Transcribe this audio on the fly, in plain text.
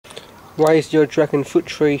Why is your dragon fruit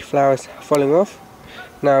tree flowers falling off?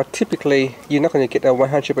 Now typically you're not going to get a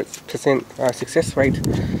 100% success rate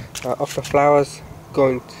of the flowers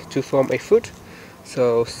going to form a fruit.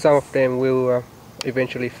 So some of them will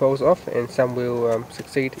eventually fall off and some will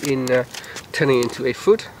succeed in turning into a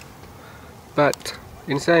fruit. But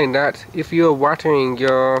in saying that, if you're watering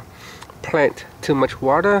your plant too much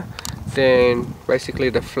water, then basically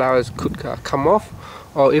the flowers could come off.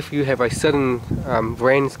 Or if you have a sudden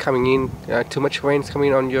rains coming in, too much rains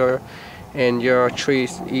coming on your tree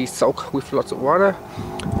is soaked with lots of water,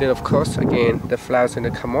 then of course again the flowers are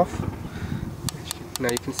going to come off.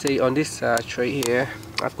 Now you can see on this tree here,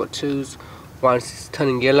 I've got two. One's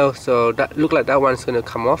turning yellow, so that look like that one's going to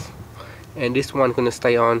come off, and this one's going to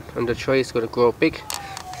stay on the tree. It's going to grow big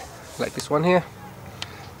like this one here.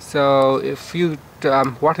 So if you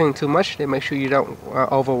watering too much, then make sure you don't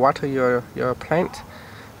over water your plant.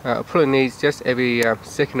 Probably needs just every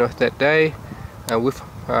second of that day with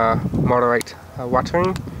moderate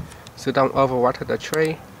watering, so don't over water the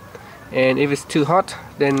tree. And if it's too hot,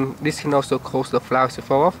 then this can also cause the flowers to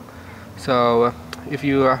fall off. So if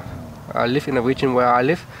you live in a region where I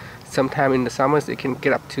live, sometime in the summers it can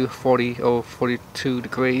get up to 40 or 42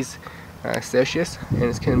 degrees Celsius, and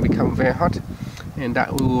it can become very hot, and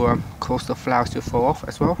that will cause the flowers to fall off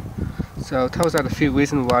as well. So those are the few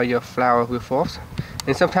reasons why your flower will fall off.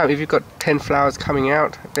 And sometimes if you've got 10 flowers coming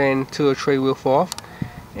out, then 2 or 3 will fall off,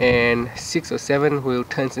 and 6 or 7 will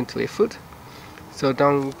turn into a fruit. So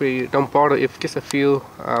don't bother if just a few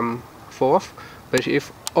fall off. But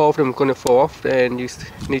if all of them are going to fall off, then you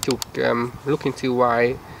need to look into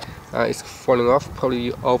why it's falling off.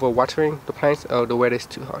 Probably over watering the plants or the weather is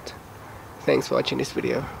too hot. Thanks for watching this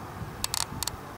video.